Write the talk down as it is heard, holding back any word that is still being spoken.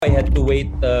wait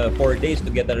 4 days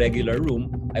to get a regular room.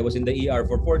 I was in the ER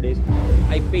for 4 days.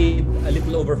 I paid a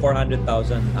little over 400,000,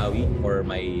 Howie, for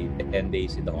my 10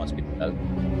 days in the hospital.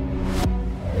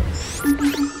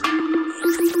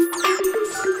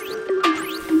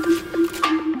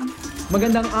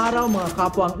 Magandang araw mga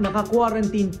kapwang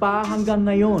naka-quarantine pa hanggang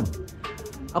ngayon.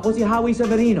 Ako si Howie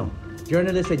Severino,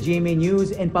 journalist sa GMA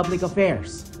News and Public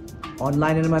Affairs.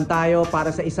 Online na naman tayo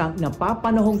para sa isang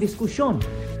napapanahong diskusyon.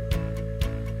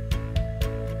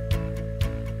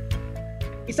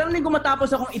 Isang linggo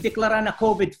matapos akong ideklara na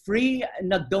COVID-free,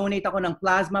 nag-donate ako ng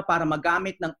plasma para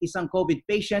magamit ng isang COVID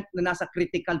patient na nasa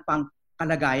critical pang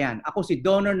kalagayan. Ako si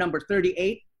donor number 38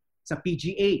 sa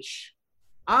PGH.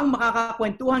 Ang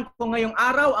makakakwentuhan ko ngayong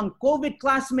araw, ang COVID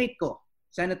classmate ko,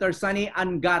 Senator Sonny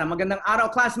Angara. Magandang araw,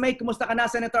 classmate. Kumusta ka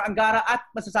na, Senator Angara? At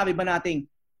masasabi ba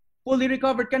nating fully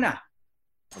recovered ka na?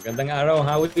 Magandang araw,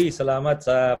 Howie. Salamat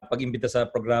sa pag-imbita sa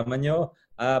programa nyo.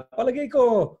 Palagay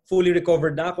ko, fully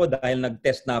recovered na ako dahil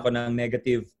nag-test na ako ng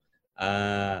negative.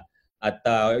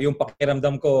 Yung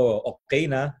pakiramdam ko, okay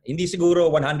na. Hindi siguro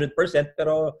 100%,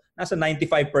 pero nasa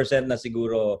 95% na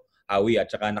siguro, Howie, at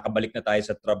saka nakabalik na tayo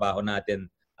sa trabaho natin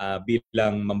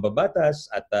bilang mambabatas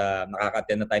at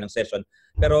nakaka-attend na tayo ng session.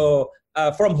 Pero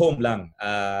from home lang,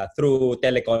 through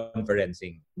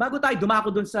teleconferencing. Bago tayo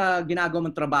dumako dun sa ginagawa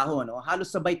mong trabaho, no?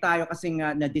 Halos sabay tayo kasing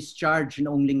na-discharge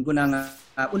noong linggo ng,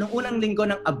 unang linggo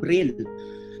ng Abril.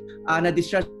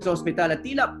 Na-discharge sa ospital at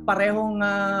tila parehong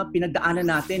pinagdaanan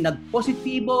natin.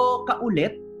 Nag-positibo ka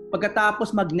ulit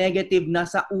pagkatapos mag-negative na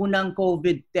sa unang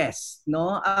COVID test,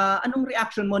 no? Anong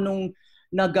reaction mo nung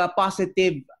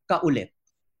nag-positive ka ulit?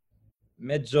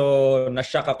 Medyo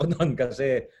na-shock ako noon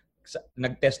kasi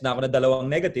nag-test na ako na 2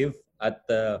 negative at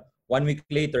 1 week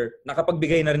later,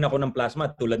 nakapagbigay na rin ako ng plasma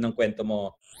tulad ng kwento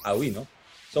mo, Howie, no?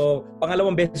 So,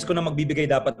 pangalawang beses ko na magbibigay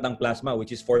dapat ng plasma,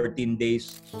 which is 14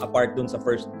 days apart dun sa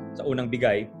unang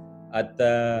bigay. At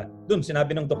dun,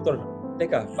 sinabi ng doktor,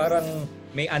 teka, parang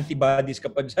may antibodies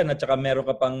ka pa dyan at saka meron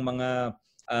ka pang mga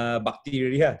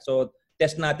bacteria. So,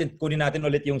 test natin, kunin natin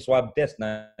ulit yung swab test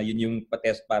na yun yung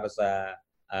pa-test para sa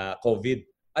COVID.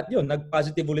 At yun,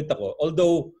 nag-positive ulit ako.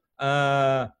 Although,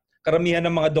 karamihan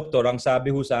ng mga doktor, ang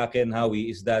sabi ho sa akin,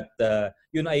 Howie, is that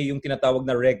yun ay yung tinatawag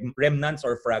na remnants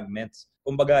or fragments.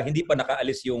 Kumbaga, hindi pa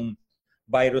nakaalis yung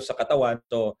virus sa katawan.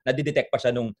 So, nadidetect pa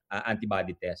siya nung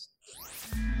antibody test.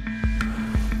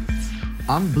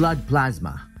 Ang blood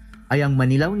plasma ay ang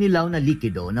manilaw-nilaw na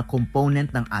likido na component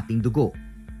ng ating dugo.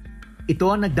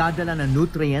 Ito ang nagdadala ng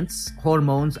nutrients,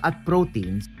 hormones at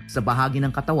proteins sa bahagi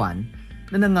ng katawan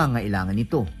na nangangailangan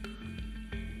nito.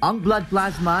 Ang blood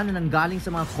plasma na nanggaling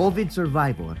sa mga COVID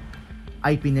survivor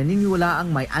ay pinaniniwalaang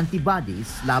may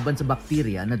antibodies laban sa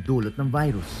bakterya na dulot ng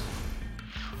virus.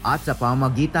 At sa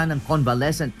pamamagitan ng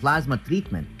convalescent plasma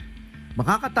treatment,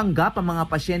 makakatanggap ang mga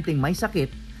pasyenteng may sakit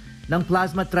ng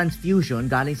plasma transfusion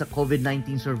galing sa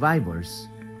COVID-19 survivors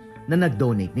na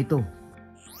nag-donate nito.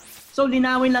 So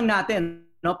linawin lang natin,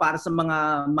 no, para sa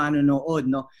mga manonood,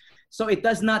 no. So it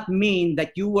does not mean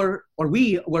that you were or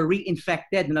we were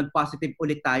reinfected nung nag-positive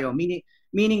ulit tayo.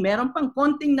 Meaning meron pang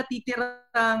konting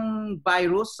natitirang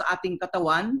virus sa ating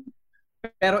katawan,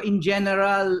 pero in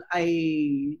general ay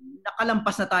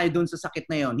nakalampas na tayo dun sa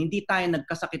sakit na yon. Hindi tayo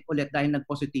nagkasakit ulit dahil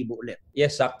nagpositibo ulit.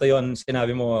 Yes, sakto yon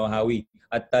sinabi mo, Howie.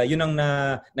 At yun ang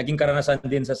naging karanasan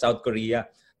din sa South Korea.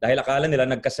 Dahil akala nila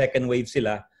nagka-second wave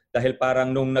sila dahil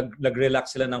parang nung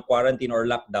nag-relax sila ng quarantine or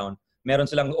lockdown, meron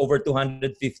silang over 250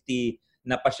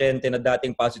 na pasyente na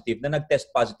dating positive na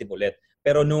nag-test positive ulit.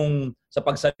 Pero nung sa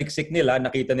pagsaliksik nila,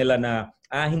 nakita nila na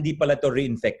hindi pala to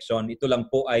reinfection. Ito lang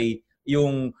po ay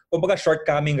yung, kumbaga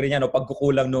shortcoming rin yan o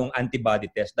pagkukulang ng antibody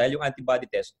test. Dahil yung antibody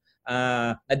test,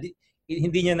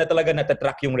 hindi niya na talaga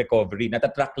natatrack yung recovery.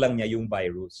 Natatrack lang niya yung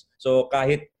virus. So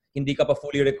kahit hindi ka pa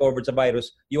fully recovered sa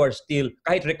virus, you are still,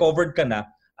 kahit recovered ka na,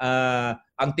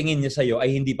 ang tingin niya sa'yo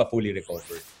ay hindi pa fully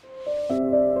recovered.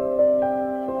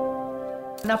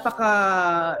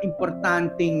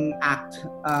 Napaka-importanting act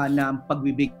na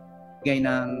pagbibigay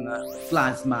ng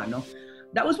plasma, no?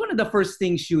 That was one of the first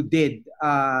things you did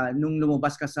nung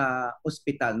lumabas ka sa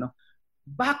ospital, no?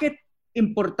 Bakit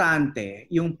importante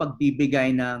yung pagbibigay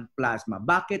ng plasma?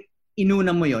 Bakit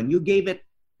inuna mo yon? You gave it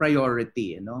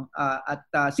priority, no? At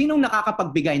sinong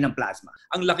nakakapagbigay ng plasma?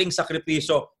 Ang laking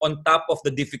sakripisyo on top of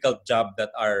the difficult job that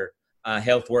our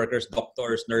health workers,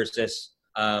 doctors, nurses,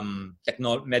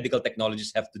 medical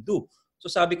technologists have to do. So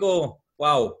sabi ko,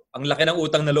 wow, ang laki ng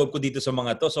utang na loob ko dito sa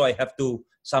mga to, so I have to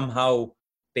somehow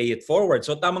pay it forward.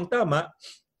 So tamang-tama,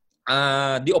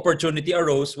 the opportunity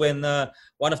arose when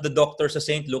one of the doctors sa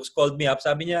St. Luke's called me up.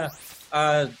 Sabi niya,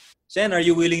 Sen, are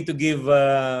you willing to give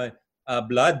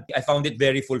blood. I found it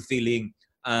very fulfilling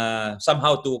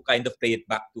somehow to kind of pay it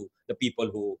back to the people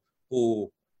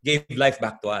who gave life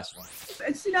back to us.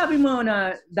 Sinabi mo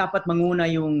na dapat manguna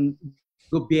yung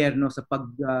gobyerno sa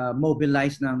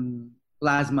pag-mobilize ng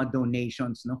plasma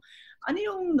donations, no? Ano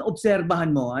yung obserbahan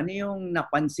mo? Ano yung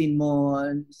napansin mo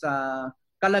sa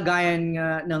kalagayan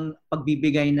ng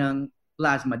pagbibigay ng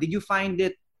plasma? Did you find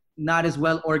it not as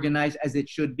well organized as it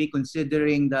should be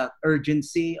considering the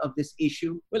urgency of this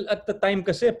issue? Well, at the time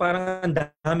kasi parang ang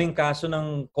daming kaso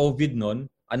ng COVID noon.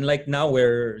 Unlike now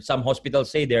where some hospitals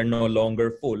say they're no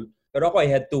longer full. Pero ako, I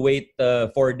had to wait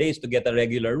 4 days to get a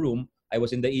regular room. I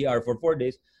was in the ER for 4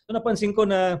 days. So napansin ko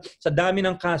na sa dami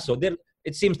ng kaso,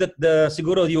 it seems that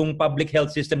siguro yung public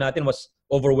health system natin was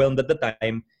overwhelmed at the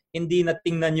time. Hindi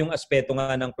natingnan yung aspeto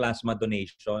nga ng plasma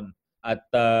donation at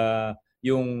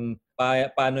yung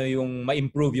paano yung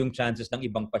ma-improve yung chances ng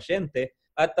ibang pasyente.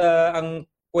 At ang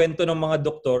kwento ng mga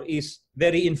doktor is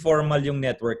very informal yung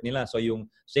network nila. So yung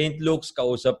St. Luke's,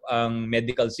 kausap ang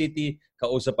Medical City,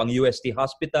 kausap ang UST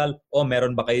Hospital. Oh,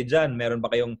 meron ba kayo dyan? Meron ba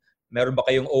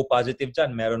kayong O positive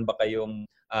dyan? Meron ba kayong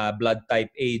blood type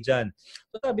A dyan?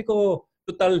 So sabi ko,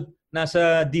 total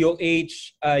nasa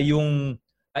DOH yung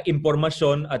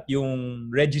impormasyon at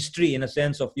yung registry in a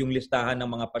sense of yung listahan ng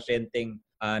mga pasyenteng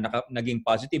naging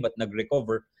positive at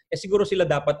nag-recover. Siguro sila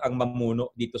dapat ang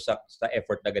mamuno dito sa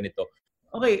effort na ganito.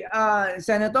 Okay,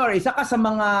 Senator, isa ka sa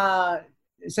mga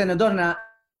senador na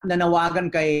nanawagan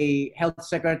kay Health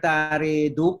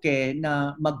Secretary Duque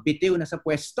na magbitiw na sa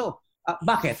pwesto.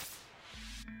 Bakit?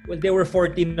 Well, there were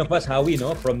 14 of us, Howie,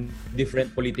 no, from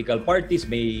different political parties.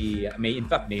 May in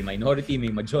fact, may minority,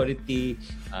 may majority,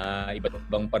 iba't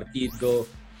ibang partido.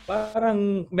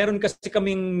 Parang meron kasi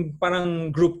kaming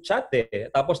parang group chat eh.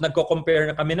 Tapos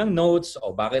nagko-compare na kami ng notes.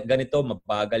 O bakit ganito,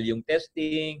 mabagal yung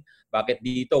testing? Bakit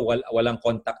dito walang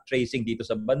contact tracing dito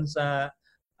sa bansa?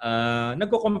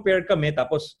 Nagko-compare kami.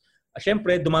 Tapos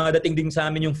syempre dumadating din sa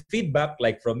amin yung feedback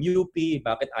like from UP.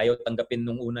 Bakit ayaw tanggapin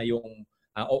nung una yung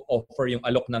offer yung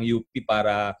alok ng UP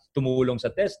para tumulong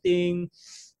sa testing?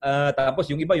 Tapos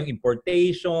yung iba, yung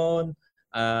importation.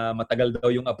 Matagal daw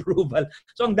yung approval.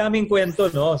 So ang daming kwento,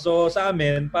 no? So sa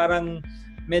amin parang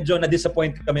medyo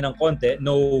na-disappoint kami ng konti.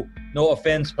 No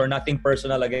offense or nothing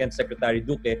personal against Secretary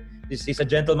Duque. He's a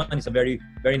gentleman, he's a very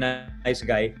very nice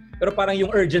guy. Pero parang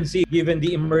yung urgency given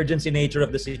the emergency nature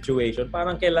of the situation,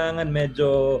 parang kailangan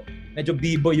medyo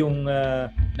bibo yung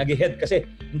nag-head kasi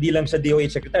hindi lang sa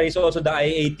DOH secretary, so also the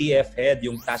IATF head,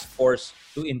 yung task force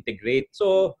to integrate.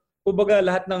 So kumbaga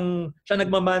lahat ng siya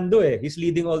nagmamando eh. He's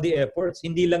leading all the efforts.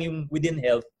 Hindi lang yung within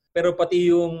health, pero pati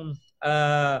yung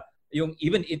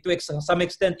even to some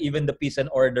extent even the peace and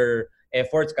order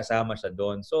efforts kasama siya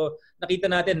doon. So nakita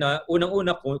natin na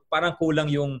unang-una parang kulang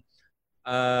yung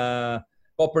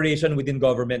cooperation within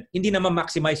government. Hindi na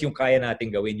ma-maximize yung kaya nating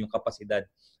gawin, yung kapasidad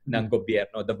ng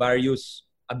gobyerno, the various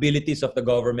abilities of the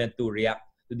government to react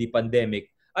to the pandemic.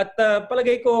 At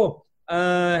palagay ko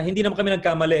hindi naman kami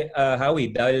nagkamali,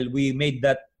 Howie, dahil we made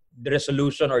that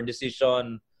resolution or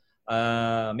decision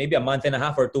maybe a month and a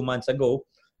half or 2 months ago.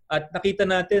 At nakita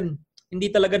natin,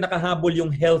 hindi talaga nakahabol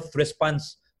yung health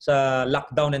response sa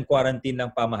lockdown and quarantine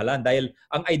ng pamahalaan. Dahil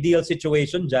ang ideal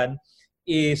situation dyan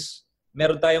is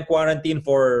meron tayong quarantine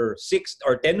for 6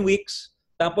 or 10 weeks,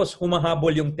 tapos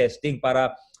humahabol yung testing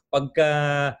para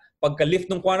pagka-lift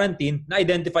ng quarantine,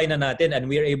 na-identify na natin and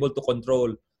we are able to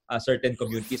control certain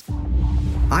communities.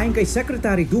 Ayon kay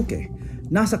Secretary Duque,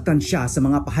 nasaktan siya sa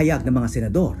mga pahayag ng mga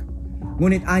senador.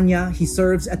 Ngunit anya, he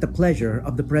serves at the pleasure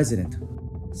of the President.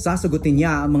 Sasagutin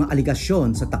niya ang mga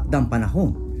aligasyon sa takdang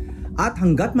panahon. At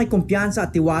hanggat may kumpiyansa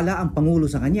at tiwala ang Pangulo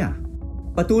sa kanya,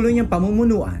 patuloy niyang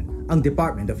pamumunuan ang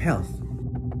Department of Health.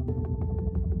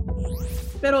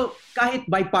 Pero kahit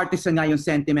bipartisan nga yung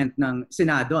sentiment ng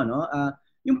Senado, no?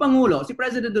 Yung Pangulo, si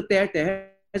President Duterte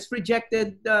has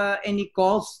rejected any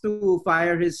calls to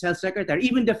fire his health secretary,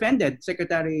 even defended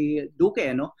Secretary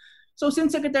Duque, no? So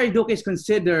since Secretary Duque is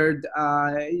considered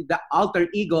the alter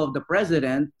ego of the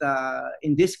president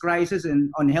in this crisis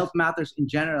and on health matters in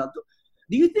general,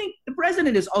 do you think the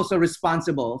president is also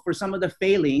responsible for some of the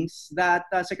failings that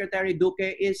Secretary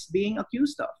Duque is being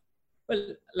accused of?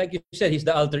 Well, like you said, he's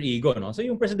the alter ego, no? So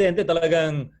yung presidente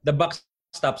talagang the buck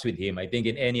stops with him, I think,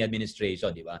 in any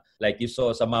administration, di ba? Like you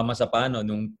saw sa Mama Sapano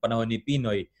nung panahon ni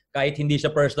Pinoy, kahit hindi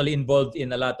siya personally involved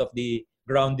in a lot of the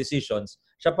ground decisions,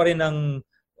 siya pa rin ang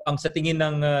sa tingin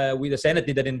ng with the Senate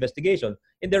did an investigation.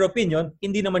 In their opinion,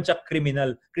 hindi naman siya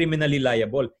criminally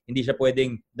liable. Hindi siya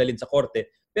pwedeng dalhin sa korte.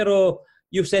 Pero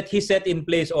he set in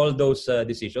place all those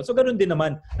decisions. So ganun din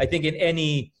naman, I think, in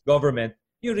any government,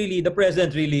 the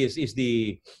president really is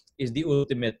is the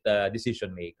ultimate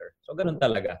decision maker. So ganun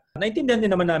talaga. Naintindihan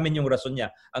din naman namin yung rason niya.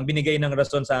 Ang binigay ng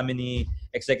rason sa amin ni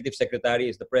Executive Secretary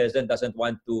is the President doesn't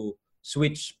want to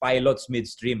switch pilots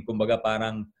midstream. Kumbaga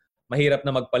parang mahirap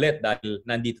na magpalit dahil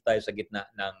nandito tayo sa gitna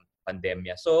ng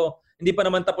pandemya. So hindi pa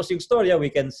naman tapos yung storya.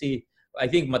 We can see, I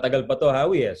think matagal pa to,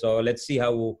 Howie. So let's see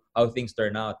how things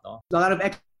turn out. No? A lot of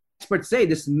experts say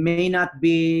this may not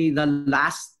be the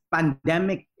last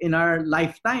pandemic in our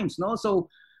lifetimes. No, so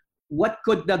what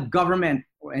could the government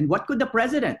and what could the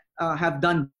president have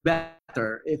done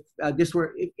better if this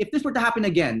were to happen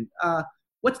again?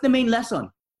 What's the main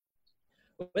lesson?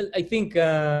 Well, I think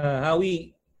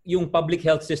Howie, yung public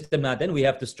health system natin, we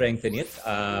have to strengthen it.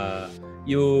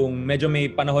 Yung medyo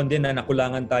may panahon din na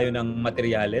nakulangan tayo ng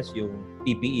materyales, yung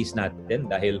PPEs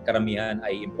natin dahil karamihan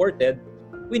ay imported.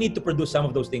 We need to produce some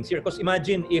of those things here. Because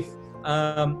imagine if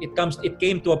it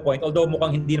came to a point, although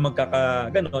mukhang hindi na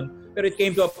magkakaganon, pero it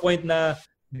came to a point na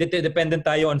dependent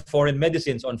tayo on foreign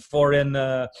medicines, on foreign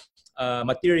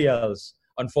materials,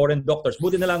 on foreign doctors.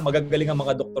 Buti na lang magagaling ang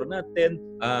mga doktor natin.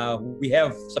 We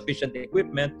have sufficient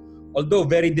equipment. Although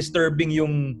very disturbing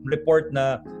yung report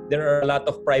na there are a lot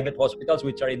of private hospitals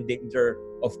which are in danger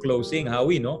of closing,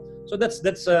 Howie, no? So that's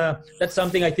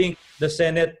something I think the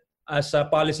Senate as a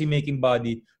policy-making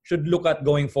body should look at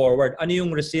going forward. Ano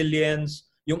yung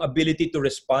resilience, yung ability to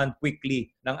respond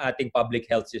quickly ng ating public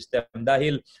health system.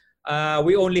 Dahil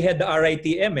we only had the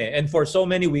RITM and for so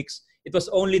many weeks, it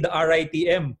was only the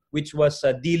RITM which was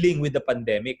dealing with the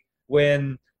pandemic.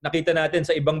 When nakita natin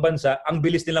sa ibang bansa, ang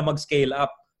bilis nila mag-scale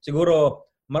up. Siguro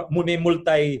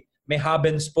may hub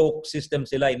and spoke system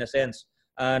sila in a sense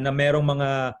na merong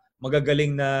mga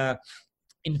magagaling na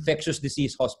infectious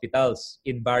disease hospitals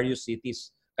in various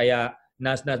cities. Kaya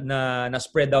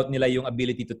na-spread out nila yung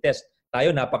ability to test.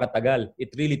 Tayo napakatagal. It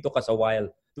really took us a while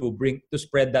to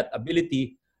spread that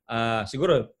ability.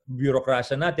 Siguro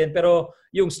bureaucracy natin, pero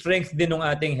yung strength din ng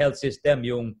ating health system,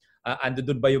 yung ando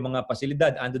doon ba yung mga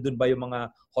pasilidad, ando doon ba yung mga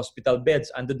hospital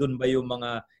beds, ando doon ba yung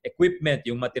mga equipment,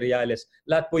 yung materials.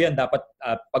 Lahat po yan dapat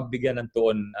pagbigyan ng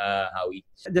tuon, Howie.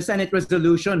 The Senate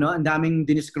resolution, no, ang daming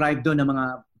dinescribe doon ng mga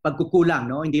pagkukulang,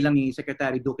 no, hindi lang ni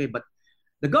Secretary Duque but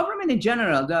the government in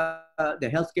general, the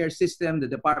healthcare system, the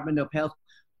Department of Health.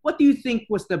 What do you think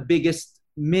was the biggest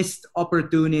missed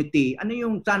opportunity? Ano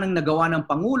yung sanang nagawa ng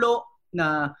Pangulo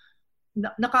na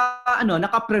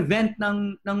naka-prevent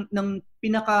ng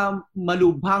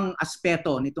pinakamalubhang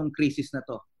aspeto nitong crisis na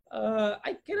to?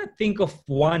 I cannot think of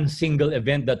one single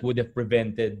event that would have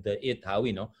prevented it,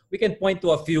 Howie, no? We can point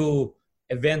to a few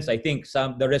events. I think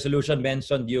the resolution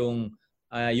mentioned yung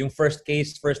first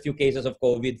few cases of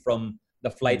COVID from the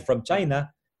flight from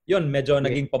China. Yun, medyo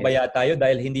naging pabaya tayo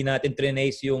dahil hindi natin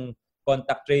trace yung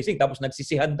contact tracing. Tapos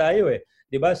nagsisihan tayo eh.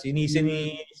 'Di ba? Sinisi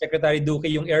ni Secretary Duque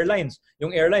yung airlines. Yung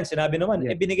airlines sinabi naman,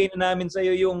 binigay na namin sa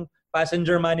iyo yung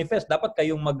passenger manifest. Dapat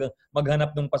kayong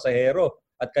maghanap ng pasahero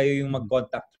at kayo yung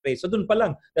mag-contact trace. So doon pa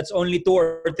lang, that's only 2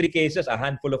 or 3 cases, a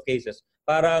handful of cases.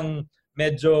 Parang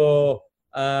medyo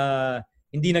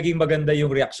hindi naging maganda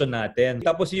yung reaction natin.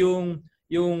 Tapos yung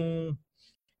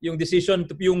decision,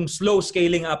 yung slow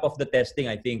scaling up of the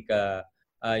testing, I think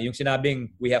yung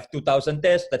sinabing we have 2,000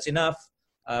 tests, that's enough.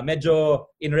 Medyo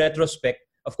in retrospect,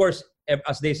 of course,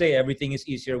 as they say, everything is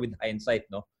easier with hindsight,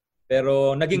 no?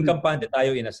 Pero naging kampante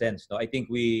tayo in a sense, no? I think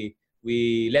we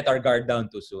let our guard down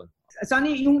too soon.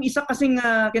 Sonny, yung isa kasing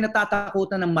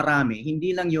kinatatakutan ng marami,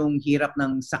 hindi lang yung hirap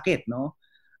ng sakit, no?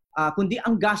 Kundi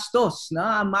ang gastos,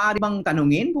 na maaari bang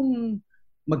tanungin kung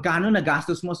magkano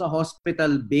nagastos mo sa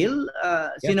hospital bill?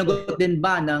 Sinagot din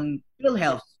ba ng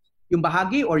PhilHealth yung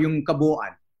bahagi or yung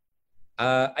kabuuan?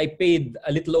 I paid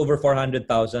a little over 400,000,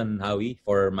 Howie,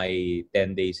 for my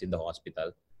 10 days in the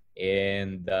hospital.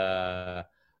 And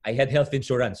I had health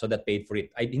insurance, so that paid for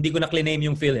it. Hindi ko na-claim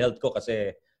yung PhilHealth ko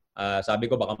kasi sabi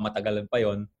ko baka matagalan pa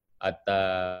yon. At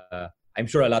I'm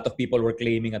sure a lot of people were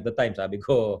claiming at the time. Sabi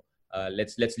ko,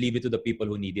 let's leave it to the people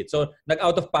who need it. So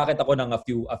nag-out of pocket ako ng a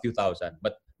few thousand.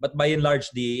 But by and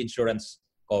large, the insurance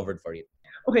covered for it.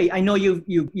 Okay, I know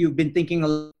you've been thinking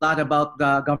a lot about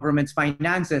the government's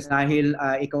finances dahil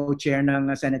ikaw chair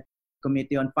ng Senate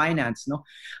Committee on Finance, no?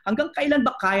 Hanggang kailan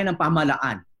ba kaya ng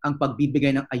pamahalaan ang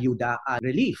pagbibigay ng ayuda at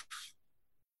relief?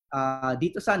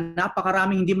 Dito sa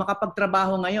napakaraming hindi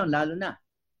makapagtrabaho ngayon, lalo na.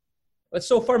 But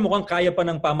so far mukhang kaya pa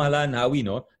ng pamahalaan, Howie,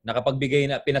 no? Nakapagbigay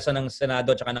na pinasa ng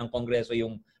Senado at saka ng Kongreso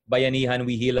yung Bayanihan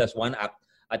We Heal as One Act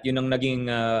at yun ang naging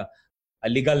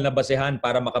legal na basehan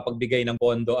para makapagbigay ng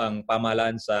pondo ang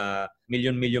pamahalaan sa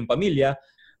milyon-milyon pamilya.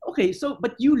 Okay, so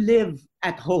but you live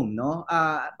at home, no?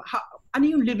 Ano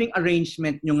yung living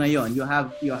arrangement nyo ngayon? You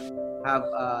have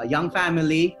a young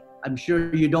family, I'm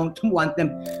sure you don't want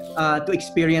them to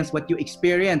experience what you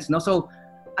experience, no? So,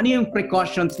 ano yung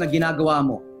precautions na ginagawa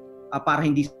mo para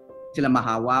hindi sila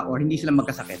mahawa or hindi sila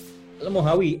magkasakit? Alam mo,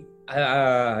 Howie,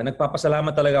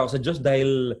 nagpapasalamat talaga ako sa Diyos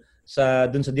dahil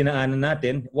dun sa dinaanan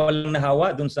natin, walang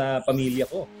nahawa dun sa pamilya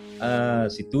ko.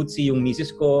 Si Tutsi, yung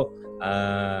misis ko,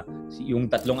 yung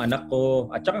 3 anak ko,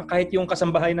 at saka kahit yung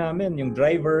kasambahay namin, yung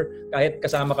driver, kahit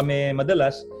kasama kami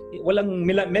madalas, walang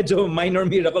medyo minor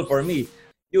miracle for me.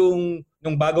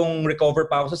 Nung bagong recover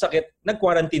pa ako sa sakit,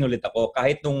 nag-quarantine ulit ako.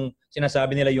 Kahit nung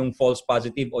sinasabi nila yung false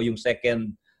positive o yung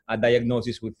second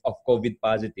diagnosis of COVID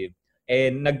positive,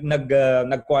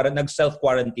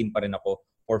 nag-self-quarantine pa rin ako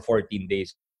for 14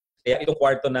 days. Kaya itong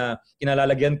kwarto na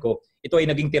kinalalagyan ko, ito ay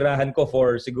naging tirahan ko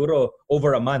for siguro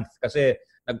over a month. Kasi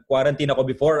nag-quarantine ako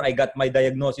before I got my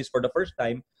diagnosis for the first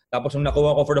time. Tapos nung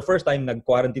nakuha ko for the first time,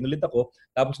 nag-quarantine ulit ako.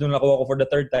 Tapos nung nakuha ko for the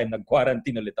third time,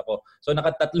 nag-quarantine ulit ako. So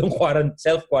nakatatlong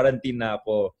self-quarantine na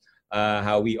ako,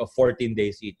 Howie, of 14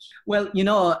 days each. Well,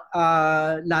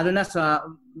 lalo na sa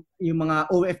yung mga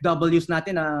OFWs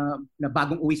natin na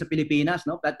bagong uwi sa Pilipinas,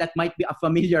 no? That might be a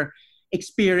familiar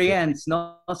experience,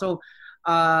 no? So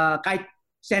kahit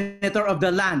senator of the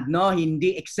land, no,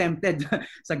 hindi exempted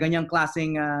sa ganyang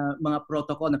klaseng mga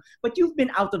protocol. No? But you've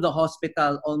been out of the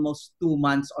hospital almost 2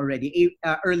 months already.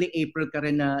 Early April ka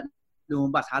rin na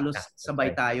lumabas. Halos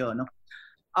sabay tayo, no?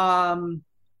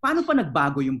 Paano pa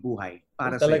nagbago yung buhay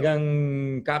para sa'yo? Talagang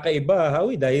kakaiba,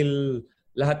 Howie, dahil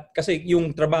lahat, kasi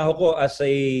yung trabaho ko as a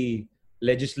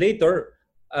legislator,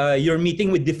 you're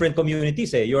meeting with different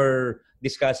communities. You're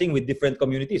discussing with different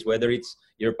communities, whether it's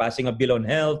you're passing a bill on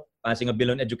health, passing a bill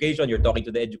on education, you're talking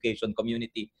to the education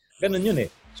community. Ganun yun eh.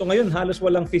 So ngayon, halos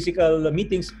walang physical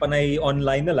meetings, panay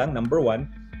online na lang, number one.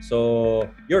 So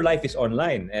your life is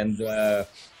online. And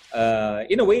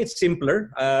in a way, it's simpler.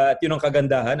 At yun ang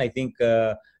kagandahan. I think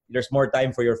there's more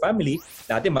time for your family.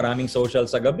 Dati maraming social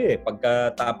sa gabi.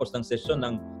 Pagkatapos ng session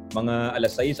ng mga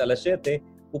alas 6, alas 7,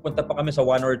 pupunta pa kami sa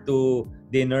 1 or 2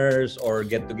 dinners or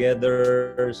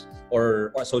get-togethers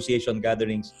or association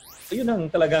gatherings. So yun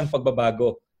ang talagang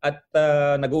pagbabago. At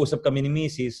nag-uusap kami ni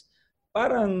Mrs.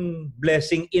 Parang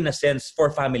blessing in a sense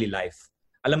for family life.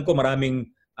 Alam ko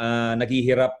maraming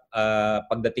naghihirap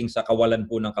pagdating sa kawalan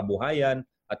po ng kabuhayan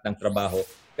at ng trabaho.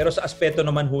 Pero sa aspeto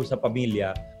naman ho sa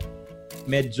pamilya,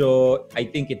 medyo I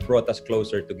think it brought us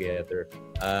closer together.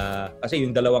 Kasi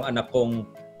yung 2 anak kong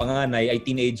panganay ay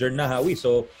teenager na, Howie.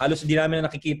 So, halos hindi namin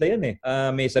nakikita yan eh.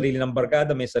 May sarili ng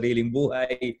barkada, may sariling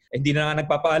buhay. Hindi na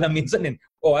nagpapaalam minsan eh.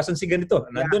 Asan si ganito?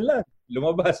 Nandun lang.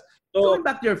 Lumabas. So, going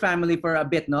back to your family for a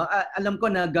bit, no? Alam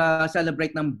ko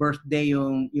nag-celebrate ng birthday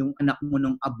yung anak mo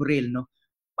nung Abril, no?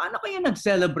 Paano kayo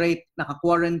nag-celebrate?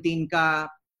 Naka-quarantine ka?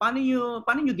 Paano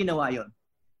nyo ginawa yon?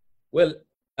 Well,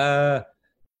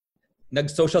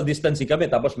 nag-social distancing kami.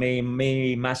 Tapos may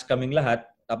mask kaming lahat.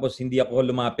 Tapos hindi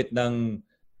ako lumapit ng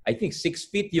I think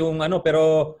 6 feet yung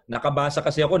pero nakabasa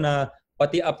kasi ako na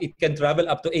pati it can travel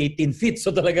up to 18 feet. So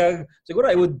talagang siguro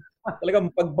I would talagang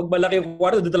pag malaki yung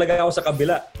kwarto, doon talaga ako sa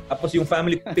kabila. Tapos yung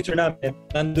family picture namin,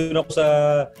 nandun ako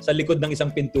sa likod ng isang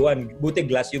pintuan. Buti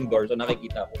glass yung door, so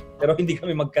nakikita ko. Pero hindi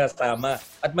kami magkasama.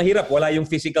 At mahirap, wala yung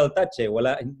physical touch eh.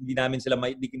 Hindi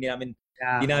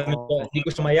ko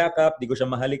siya mayakap, hindi ko siya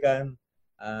mahalikan.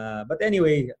 But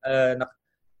anyway,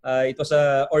 it was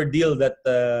an ordeal that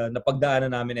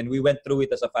napagdaanan namin, and we went through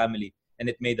it as a family, and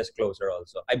it made us closer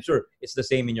also. I'm sure it's the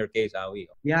same in your case, Howie.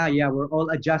 Yeah, we're all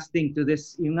adjusting to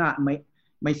this. Yung nga, may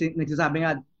nagsasabi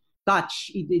nga, touch,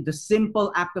 the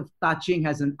simple act of touching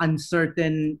has an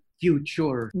uncertain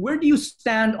future. Where do you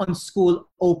stand on school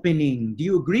opening? Do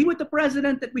you agree with the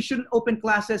president that we shouldn't open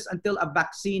classes until a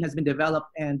vaccine has been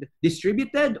developed and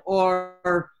distributed? Or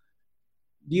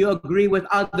do you agree with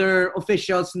other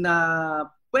officials na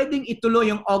pwedeng ituloy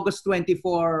yung August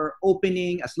 24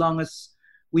 opening as long as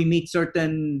we meet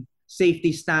certain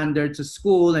safety standards sa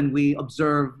school and we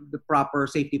observe the proper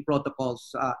safety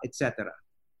protocols, etc.?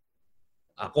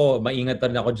 Ako, maingat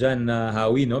rin ako dyan,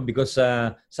 Howie, no? Because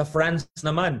sa France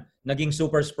naman, naging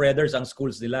super spreaders ang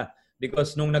schools nila.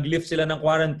 Because nung nag-lift sila ng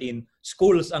quarantine,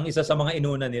 schools ang isa sa mga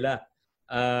inuna nila.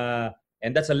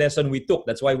 And that's a lesson we took.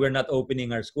 That's why we're not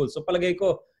opening our schools. So palagay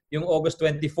ko, yung August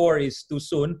 24 is too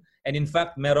soon. And in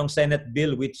fact, merong Senate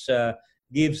bill which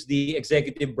gives the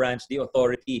executive branch the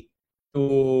authority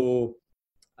to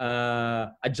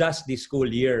adjust the school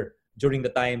year during the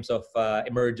times of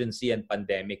emergency and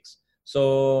pandemics.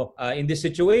 So in this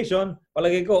situation,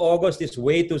 palagay ko August is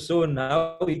way too soon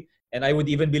now. And I would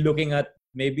even be looking at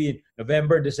maybe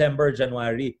November, December,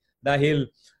 January.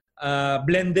 Dahil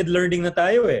blended learning na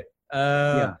tayo eh.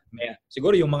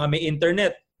 Siguro yung mga may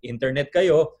internet, internet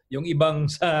kayo. Yung ibang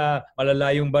sa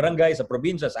malalayong barangay, sa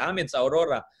probinsya, sa amin, sa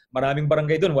Aurora, maraming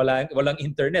barangay doon, walang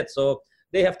internet. So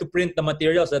they have to print the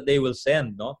materials that they will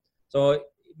send, no? So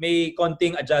may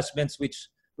konting adjustments which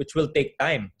will take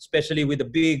time, especially with the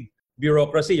big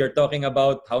bureaucracy. You're talking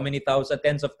about how many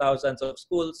tens of thousands of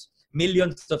schools,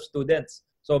 millions of students.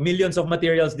 So millions of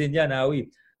materials din yan, Howie.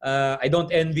 I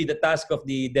don't envy the task of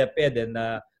the DepEd, and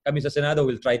kami sa Senado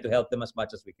will try to help them as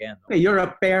much as we can. Okay, you're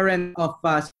a parent of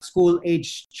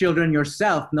school-age children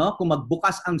yourself, no? Kung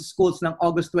magbukas ang schools ng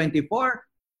August 24,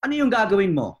 ano yung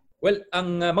gagawin mo? Well,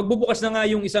 magbubukas na nga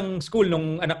yung isang school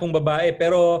nung anak kong babae,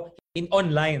 pero in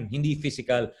online, hindi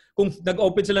physical. Kung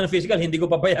nag-open sila ng physical, hindi ko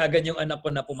papayagan yung anak ko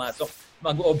na pumasok.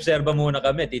 Mag-oobserba muna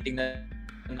kami, titingnan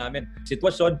namin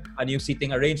sitwasyon, ano yung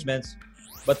seating arrangements.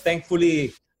 But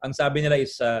thankfully, ang sabi nila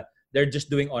is they're just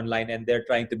doing online and they're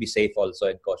trying to be safe also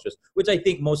and cautious, which I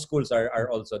think most schools are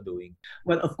also doing.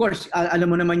 Well, of course,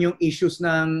 alam mo naman yung issues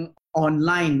ng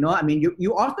online, no? I mean,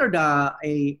 you authored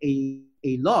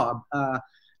a law,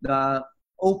 the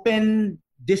open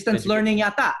distance learning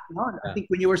yata, no? I think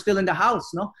when you were still in the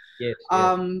house, no? Yes.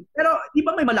 Pero di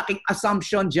ba may malaking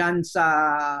assumption dyan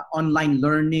sa online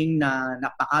learning na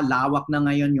napakalawak na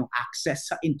ngayon yung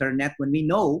access sa internet, when we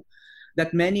know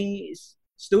that many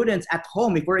students at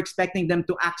home, if we're expecting them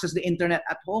to access the internet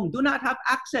at home, do not have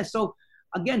access. So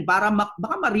again, baka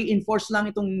ma-reinforce lang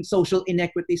itong social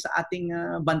inequity sa ating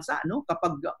bansa, no?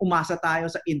 Kapag umasa tayo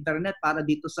sa internet para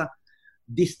dito sa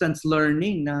distance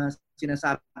learning na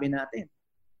sinasabi natin.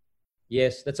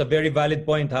 Yes, that's a very valid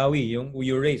point, Howie, yung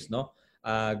you raised, no?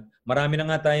 Marami na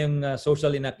nga tayong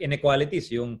social inequalities,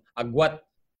 yung agwat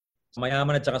sa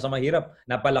mayaman at saka sa mahirap,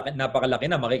 napakalaki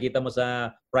na. Makikita mo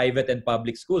sa private and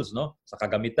public schools, no? Sa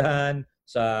kagamitan,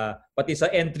 pati sa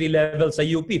entry level sa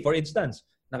UP, for instance.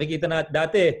 Nakikita na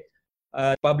dati,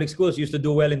 public schools used to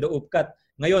do well in the UPCAT.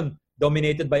 Ngayon,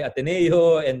 dominated by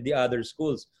Ateneo and the other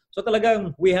schools. So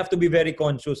talagang we have to be very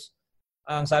conscious.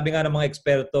 Ang sabi nga ng mga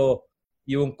eksperto,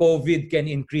 yung COVID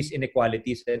can increase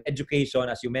inequalities, and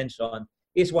education, as you mentioned,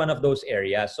 is one of those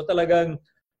areas. So talagang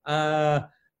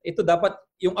ito dapat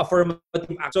yung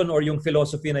affirmative action or yung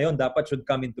philosophy na yon dapat should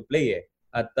come into play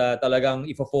at talagang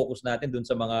ifo-focus natin dun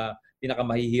sa mga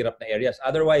pinakamahihirap na areas.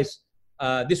 Otherwise,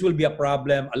 this will be a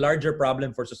larger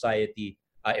problem for society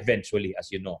eventually, as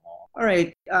you know. All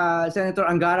right, Senator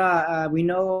Angara, we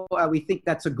think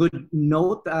that's a good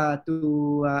note to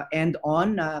end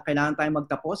on. Kailangan tayong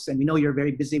magtapos, and we know you're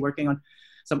very busy working on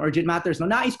some urgent matters. No,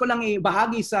 nais ko lang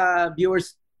ibahagi sa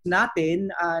viewers natin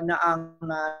na ang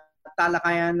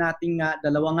talakayan nating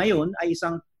dalawa ngayon ay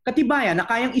isang katibayan na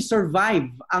kayang i-survive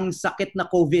ang sakit na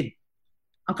COVID.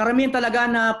 Ang karamihan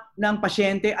talaga ng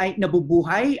pasyente ay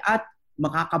nabubuhay at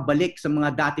makakabalik sa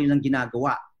mga dati nilang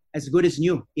ginagawa. As good as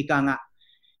new, ika nga.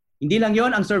 Hindi lang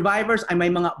yon, ang survivors ay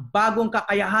may mga bagong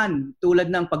kakayahan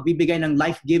tulad ng pagbibigay ng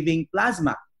life-giving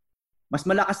plasma. Mas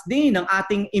malakas din ang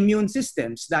ating immune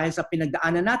systems dahil sa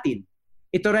pinagdaanan natin.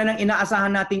 Ito rin ang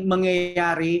inaasahan nating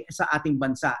mangyayari sa ating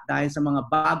bansa dahil sa mga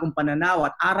bagong pananaw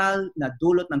at aral na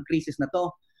dulot ng krisis na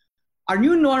to. Our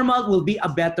new normal will be a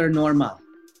better normal.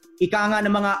 Ika nga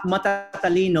ng mga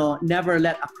matatalino, never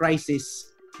let a crisis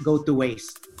go to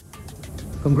waste.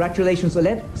 Congratulations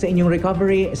ulit sa inyong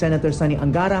recovery, Senator Sonny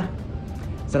Angara.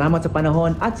 Salamat sa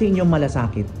panahon at sa inyong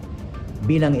malasakit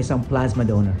bilang isang plasma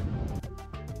donor.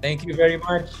 Thank you very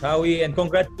much, Howie, and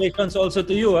congratulations also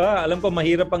to you. Alam ko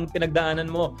mahirap ang pinagdaanan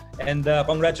mo, and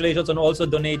congratulations on also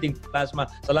donating plasma.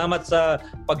 Salamat sa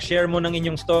pag-share mo ng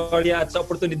inyong storya at sa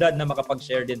oportunidad na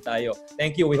makapag-share din tayo.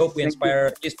 Thank you. We hope we inspire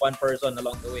at least one person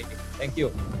along the way. Thank you.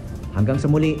 Hanggang sa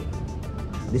muli,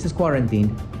 this is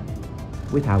Quarantined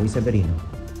with Howie Severino.